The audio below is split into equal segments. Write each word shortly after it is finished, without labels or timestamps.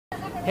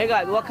Hey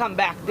guys, welcome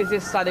back. This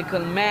is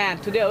Sadiqul man.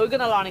 Today we're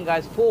gonna learning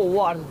guys 4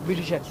 words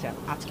British accent.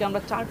 আজকে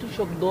আমরা চারটি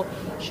শব্দ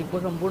শিখব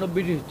সম্পূর্ণ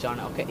ব্রিটিশ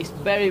উচ্চারণে. Okay, it's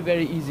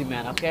very easy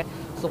man. Okay,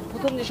 so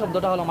প্রথম যে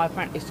শব্দটা হলো my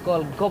friend is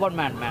called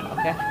government man.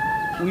 Okay,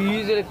 we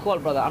usually call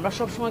brother. আমরা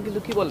সব সময় কিন্তু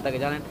কি বলে থাকি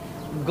জানেন?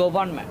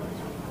 Government.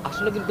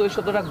 আসলে কিন্তু ওই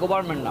শব্দটা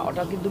গভর্নমেন্ট না,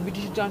 ওটা কিন্তু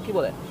ব্রিটিশ উচ্চারণ কি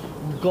বলে?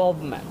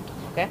 গভর্নমেন্ট.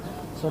 ওকে,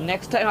 সো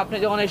নেক্সট টাইম আপনি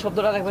যখন এই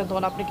শব্দটা দেখবেন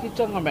তখন আপনি কি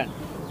উচ্চারণ করবেন?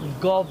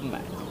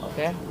 গভর্নমেন্ট.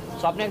 ওকে,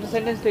 সো আপনি একটা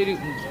সেন্টেন্স তৈরি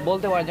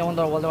বলতে পারেন, যেমন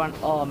ধরো বলতে পারেন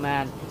ও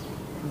man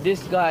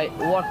this guy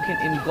working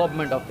in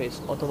government office,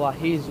 অথবা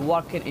he is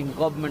working in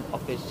government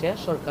office, সে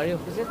সরকারি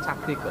অফিসে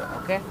চাকরি করে.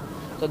 ওকে,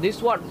 so this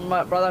word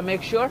brother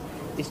make sure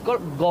is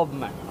called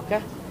government. Okay,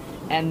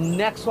 and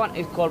next one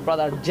is called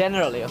brother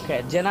generally. Okay,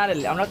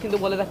 generally আমরা কিন্তু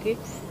বলে থাকি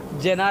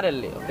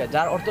generally. ওকে,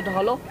 যার অর্থটা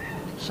হলো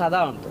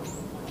সাধারণত.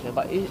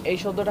 বা এই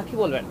শব্দটা কি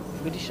বলবেন?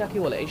 ব্রিটিশরা কি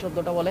বলে? এই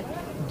শব্দটা বলে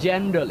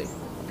জেনারেলি.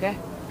 ওকে,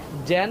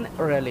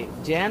 জেনারেলি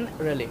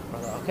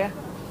ওকে,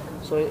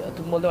 সো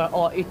তুমি বলতে পারো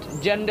ও ইট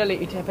generally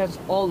it happens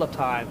all the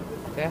time.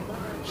 ওকে,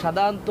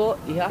 সাধারণত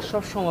ইহা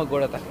সব সময়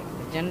ঘটে থাকে.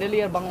 জেনারেলি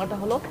এর বাংলাটা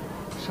হলো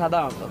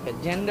সাধারণত. ওকে,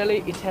 generally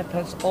it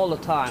happens all the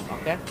time.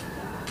 Okay,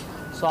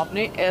 so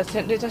আপনি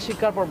সেন্টেন্সটা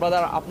শিখার পর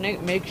ব্রাদার আপনি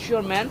মেক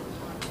শিওর ম্যান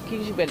কী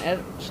শিখবেন, এর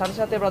সাথে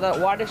সাথে ব্রাদার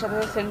ওয়ার্ডের সাথে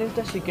সাথে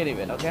সেন্টেন্সটা শিখে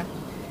নেবেন. ওকে,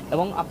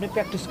 এবং আপনি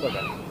প্র্যাকটিস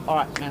করবেন.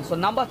 Alright man, so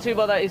number 3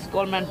 brother is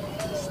call man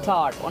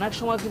start. অনেক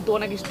সময় কিন্তু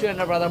অনেক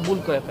স্টুডেন্টরা ব্রাদার ভুল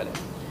করে ফেলে,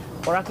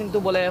 ওরা কিন্তু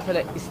বলে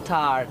ফেলে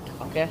স্টার্ট.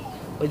 ওকে,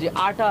 ওই যে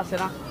আরটা আছে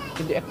না,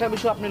 কিন্তু একটা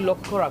বিষয় আপনি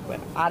লক্ষ্য রাখবেন,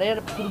 আর এর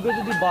পূর্বে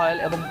যদি বয়েল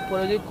এবং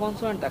পরে যদি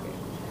কনসোনেন্ট থাকে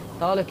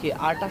তাহলে কি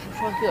আরটা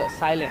সবসময় কি হয়?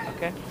 সাইলেন্ট.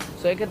 ওকে,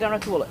 সো এক্ষেত্রে আমরা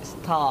কি বলবো?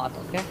 স্টার্ট.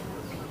 ওকে,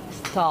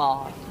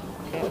 স্টার্ট.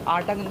 ওকে,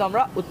 আরটা কিন্তু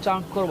আমরা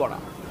উচ্চারণ করবো না.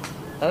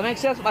 That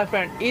makes sense my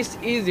friend. Is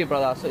easy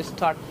brother. So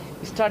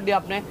start দিয়ে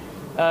আপনি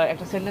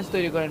একটা সেন্টেন্স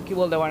তৈরি করেন. কি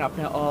বলতে পারেন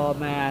আপনি? ও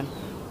man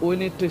we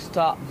need to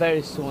start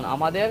very soon.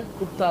 আমাদের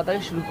খুব তাড়াতাড়ি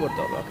শুরু করতে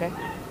হবে. ওকে,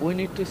 we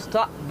need to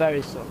start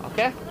very soon.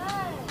 Okay,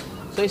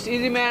 so it's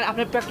easy man,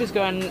 আপনি প্র্যাকটিস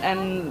করেন.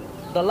 and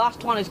the last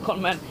one is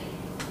called man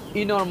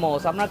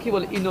enormous. আমরা কি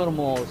বলি?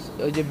 enormous,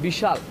 ওই যে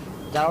বিশাল,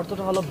 যার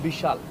অর্থটা হলো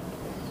বিশাল.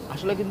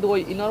 আসলে কিন্তু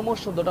ওই enormous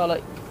শব্দটা হলো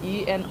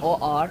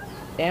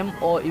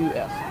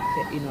ENORMOUS.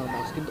 ওকে,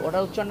 enormous, কিন্তু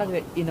ওটার উচ্চারণটা কি?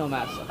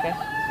 enormous. ওকে,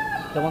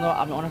 যেমন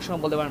আপনি অনেক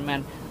সময় বলতে পারেন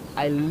man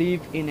I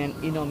live in an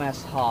enormous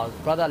house.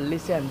 brother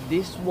listen,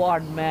 this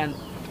word man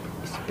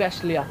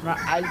specially আপনার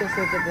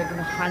আইএলটিএসের ক্ষেত্রে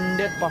কিন্তু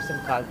 100%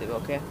 কাজ দেবে.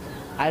 ওকে,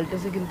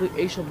 আইএলটিএসে কিন্তু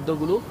এই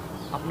শব্দগুলো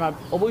আপনার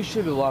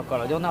অবশ্যই ব্যবহার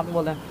করা. যেমন আপনি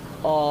বলেন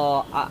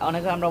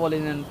অনেকে আমরা বলি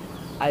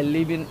আই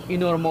লিভ ইন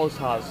ইনরমোস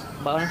হাউস,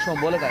 বা অনেক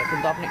সময় বলে দেয়,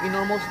 কিন্তু আপনি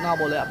ইনরমোস না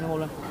বলে আপনি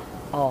বলেন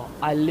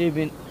আই লিভ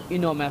ইন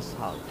ইনোম্যাস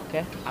হাউস. ওকে,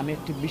 আমি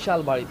একটি বিশাল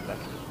বাড়িতে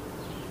থাকি.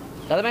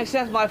 That makes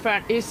sense my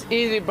friend. It's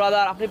easy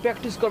brother. আপনি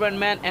প্র্যাকটিস করবেন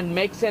ম্যান অ্যান্ড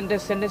মেক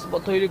সেন্টেন্স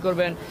তৈরি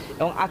করবেন.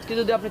 এবং আজকে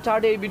যদি আপনি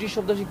চারটে এই ব্রিটিশ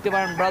শব্দ শিখতে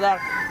পারেন ব্রাদার,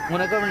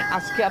 মনে করবেন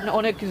আজকে আপনি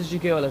অনেক কিছু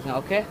শিখে ফেলেছেন.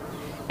 ওকে,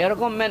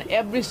 এরকম ম্যান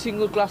এভরি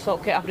সিঙ্গল ক্লাস.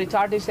 ওকে, আপনি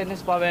চারটি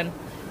সেন্টেন্স পাবেন.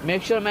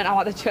 মেক শিওর ম্যান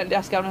আমাদের চ্যানেলটি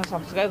আজকে আপনারা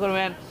সাবস্ক্রাইব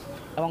করবেন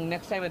এবং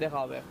নেক্সট টাইমে দেখা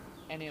হবে.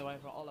 Anyway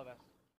for all the best.